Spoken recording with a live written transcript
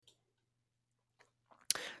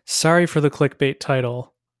Sorry for the clickbait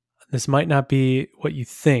title. This might not be what you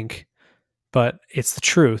think, but it's the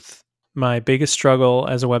truth. My biggest struggle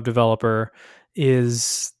as a web developer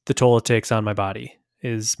is the toll it takes on my body,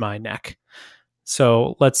 is my neck.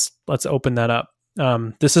 So let's open that up.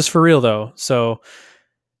 This is for real though. So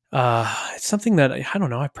it's something that I don't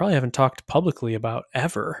know. I probably haven't talked publicly about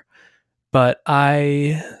ever. But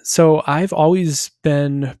I've always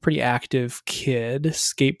been a pretty active kid,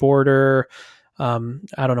 skateboarder. I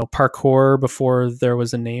don't know, parkour before there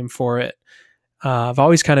was a name for it. I've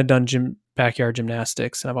always kind of done backyard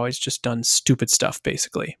gymnastics, and I've always just done stupid stuff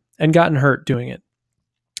basically, and gotten hurt doing it.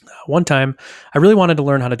 One time, I really wanted to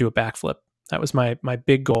learn how to do a backflip. That was my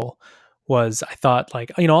big goal. Was I thought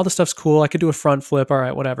like, all the stuff's cool. I could do a front flip, all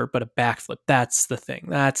right, whatever. But a backflip, that's the thing.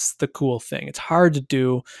 That's the cool thing. It's hard to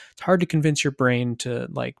do. It's hard to convince your brain to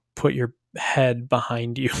like put your head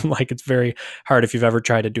behind you. Like it's very hard if you've ever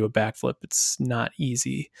tried to do a backflip. It's not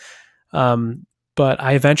easy. But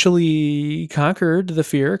I eventually conquered the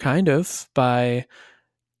fear kind of by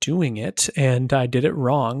doing it, and I did it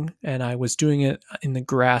wrong, and I was doing it in the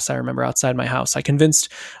grass, I remember, outside my house. I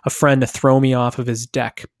convinced a friend to throw me off of his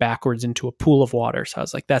deck backwards into a pool of water. So I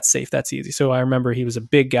was like, that's safe, that's easy. So I remember he was a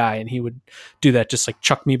big guy, and he would do that, just like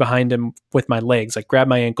chuck me behind him with my legs, like grab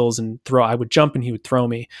my ankles and throw. I would jump and he would throw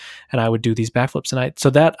me, and I would do these backflips.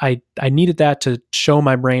 And I needed that to show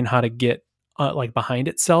my brain how to get like behind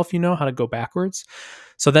itself, how to go backwards.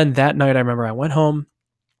 So then that night, I remember I went home,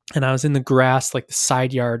 and I was in the grass, like the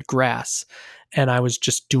side yard grass, and I was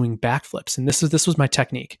just doing backflips. And this was my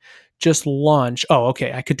technique. Just launch. Oh,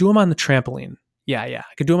 okay. I could do them on the trampoline. Yeah.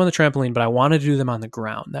 I could do them on the trampoline, but I wanted to do them on the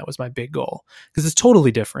ground. That was my big goal, because it's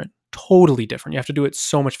totally different. Totally different. You have to do it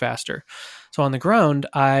so much faster. So on the ground,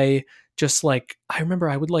 I remember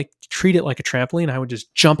I would like treat it like a trampoline. I would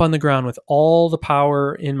just jump on the ground with all the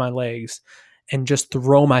power in my legs and just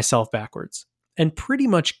throw myself backwards and pretty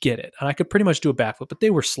much get it. And I could pretty much do a backflip, but they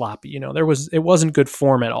were sloppy. It wasn't good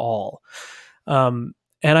form at all. And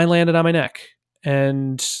I landed on my neck,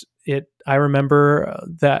 and I remember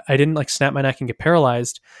that I didn't like snap my neck and get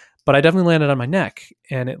paralyzed, but I definitely landed on my neck,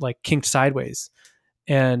 and it like kinked sideways.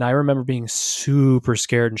 And I remember being super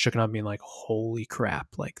scared and shooken up, being like, holy crap,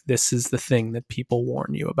 like this is the thing that people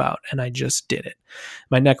warn you about. And I just did it.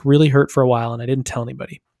 My neck really hurt for a while, and I didn't tell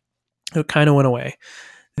anybody. It kind of went away.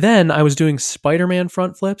 Then I was doing Spider-Man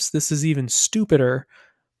front flips. This is even stupider,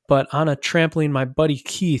 but on a trampoline, my buddy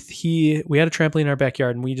Keith, we had a trampoline in our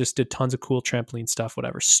backyard, and we just did tons of cool trampoline stuff,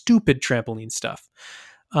 whatever, stupid trampoline stuff.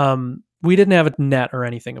 We didn't have a net or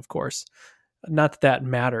anything, of course. Not that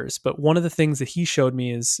matters, but one of the things that he showed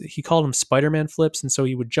me is he called them Spider-Man flips. And so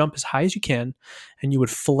you would jump as high as you can, and you would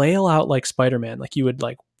flail out like Spider-Man. Like you would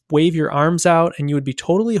like wave your arms out, and you would be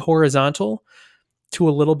totally horizontal to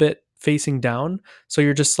a little bit facing down. So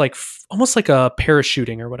you're just like almost like a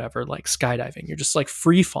parachuting or whatever, like skydiving. You're just like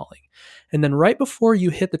free falling. And then right before you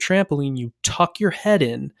hit the trampoline, you tuck your head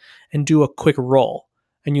in and do a quick roll,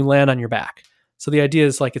 and you land on your back. So the idea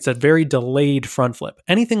is like it's a very delayed front flip.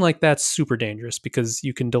 Anything like that's super dangerous because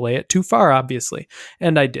you can delay it too far, obviously.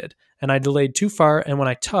 And I did. And I delayed too far. And when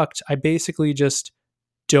I tucked, I basically just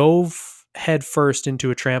dove head first into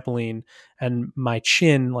a trampoline, and my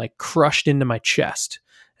chin like crushed into my chest,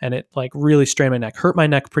 and it like really strained my neck, hurt my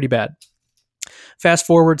neck pretty bad. Fast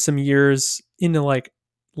forward some years into like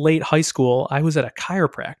late high school, I was at a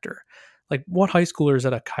chiropractor. Like what high schooler is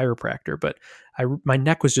at a chiropractor? But my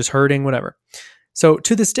neck was just hurting, whatever. So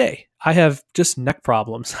to this day, I have just neck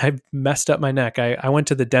problems. I've messed up my neck. I went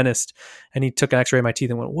to the dentist, and he took an x-ray of my teeth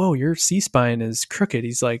and went, whoa, your C-spine is crooked.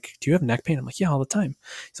 He's like, do you have neck pain? I'm like, yeah, all the time.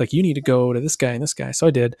 He's like, you need to go to this guy and this guy. So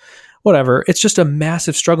I did. Whatever. It's just a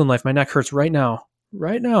massive struggle in life. My neck hurts right now.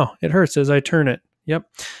 Right now. It hurts as I turn it. Yep.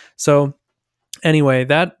 So anyway,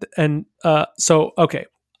 okay.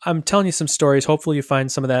 I'm telling you some stories. Hopefully you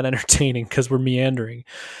find some of that entertaining because we're meandering.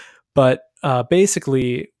 But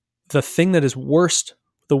basically, the thing that is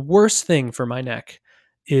the worst thing for my neck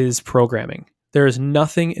is programming. There is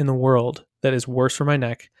nothing in the world that is worse for my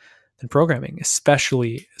neck than programming,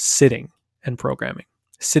 especially sitting and programming,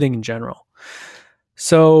 sitting in general.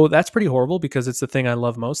 So that's pretty horrible because it's the thing I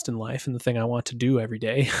love most in life and the thing I want to do every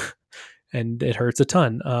day. And it hurts a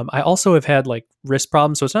ton. I also have had like wrist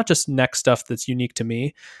problems. So it's not just neck stuff that's unique to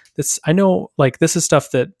me. I know like this is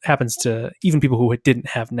stuff that happens to even people who didn't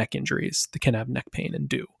have neck injuries that can have neck pain and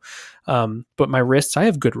do. But my wrists, I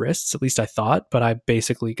have good wrists, at least I thought, but I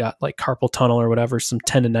basically got like carpal tunnel or whatever, some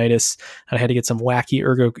tendonitis, and I had to get some wacky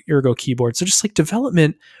ergo keyboard. So just like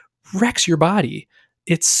development wrecks your body.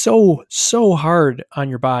 It's so hard on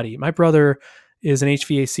your body. My brother is an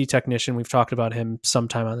HVAC technician. We've talked about him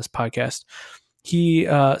sometime on this podcast. He's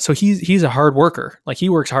a hard worker. Like he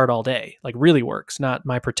works hard all day, like really works, not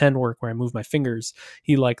my pretend work where I move my fingers.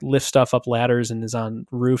 He like lifts stuff up ladders and is on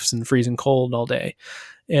roofs and freezing cold all day.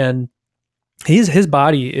 And his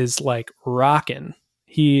body is like rocking.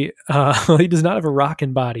 He he does not have a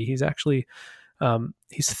rocking body. He's actually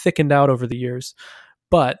he's thickened out over the years.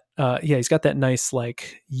 But yeah, he's got that nice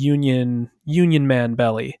like union man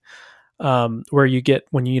belly, where you get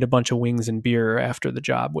when you eat a bunch of wings and beer after the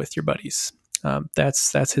job with your buddies.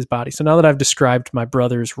 That's his body. So now that I've described my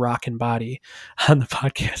brother's rockin' body on the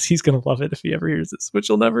podcast, he's gonna love it if he ever hears this, which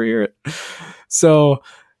he'll never hear it. So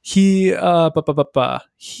he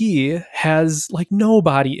he has like no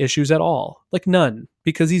body issues at all, like none,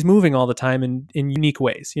 because he's moving all the time in unique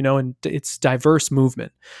ways, you know, and it's diverse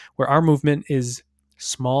movement, where our movement is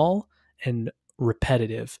small and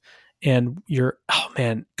repetitive. And oh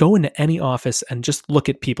man, go into any office and just look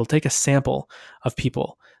at people, take a sample of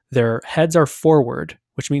people. Their heads are forward,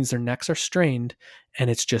 which means their necks are strained, and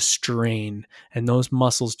it's just strain. And those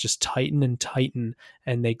muscles just tighten and tighten,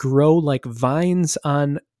 and they grow like vines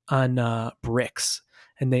on bricks,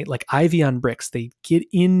 and they like ivy on bricks. They get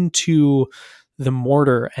into the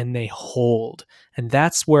mortar and they hold. And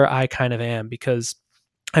that's where I kind of am, because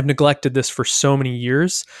I've neglected this for so many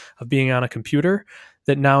years of being on a computer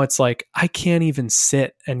that now it's like I can't even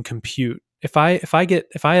sit and compute. If I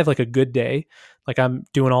have like a good day, like I'm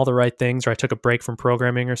doing all the right things, or I took a break from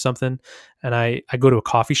programming or something, and I go to a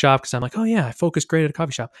coffee shop because I'm like, oh yeah, I focus great at a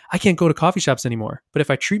coffee shop. I can't go to coffee shops anymore. But if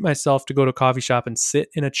I treat myself to go to a coffee shop and sit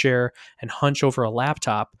in a chair and hunch over a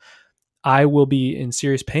laptop, I will be in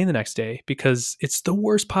serious pain the next day, because it's the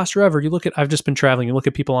worst posture ever. I've just been traveling. You look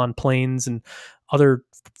at people on planes and other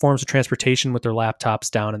forms of transportation with their laptops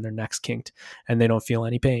down and their necks kinked, and they don't feel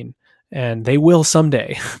any pain. And they will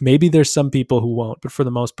someday. Maybe there's some people who won't, but for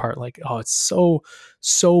the most part, like, oh, it's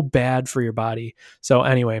so bad for your body. So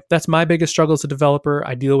anyway, that's my biggest struggle as a developer.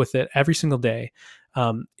 I deal with it every single day.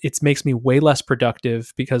 It makes me way less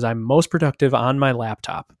productive, because I'm most productive on my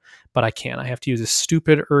laptop, but I can't. I have to use a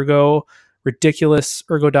stupid ridiculous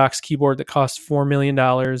ErgoDox keyboard that costs $4 million,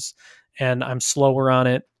 and I'm slower on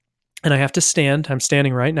it. And I have to stand. I'm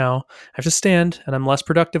standing right now. I have to stand, and I'm less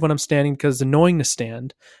productive when I'm standing because it's annoying to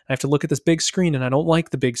stand. I have to look at this big screen, and I don't like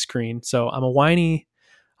the big screen. So I'm whining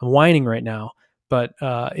right now, but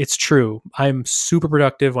it's true. I'm super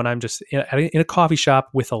productive when I'm just in a coffee shop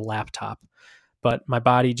with a laptop, but my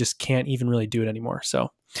body just can't even really do it anymore.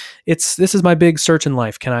 So this is my big search in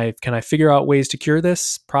life. Can I figure out ways to cure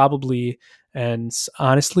this? Probably. And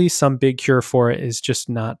honestly, some big cure for it is just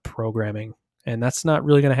not programming. And that's not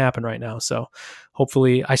really going to happen right now. So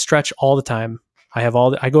hopefully, I stretch all the time. I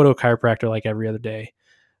go to a chiropractor like every other day,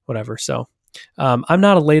 whatever. So I'm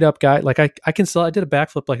not a laid up guy. Like I did a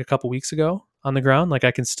backflip like a couple weeks ago on the ground. Like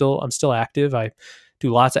I'm still active. I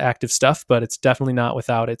do lots of active stuff, but it's definitely not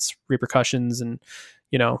without its repercussions and,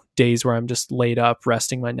 you know, days where I'm just laid up,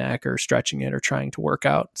 resting my neck or stretching it or trying to work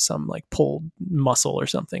out some like pulled muscle or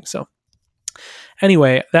something. So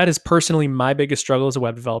anyway, that is personally my biggest struggle as a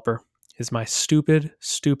web developer, is my stupid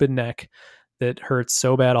neck that hurts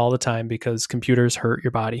so bad all the time because computers hurt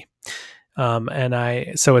your body.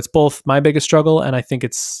 So it's both my biggest struggle, and I think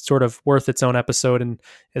it's sort of worth its own episode, and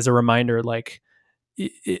as a reminder, like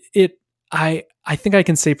I think I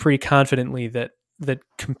can say pretty confidently that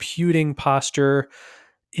computing posture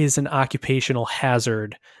is an occupational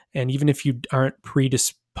hazard. And even if you aren't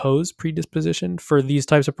predispositioned for these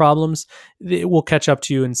types of problems, it will catch up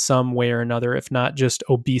to you in some way or another. If not just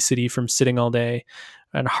obesity from sitting all day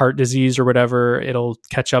and heart disease or whatever, it'll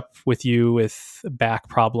catch up with you with back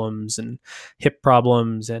problems and hip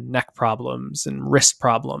problems and neck problems and wrist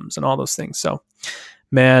problems and all those things. So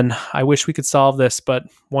man, I wish we could solve this, but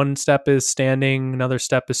one step is standing, another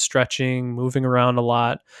step is stretching, moving around a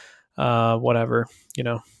lot, whatever, you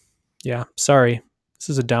know. Yeah, sorry. This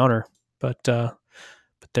is a downer, but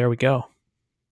there we go.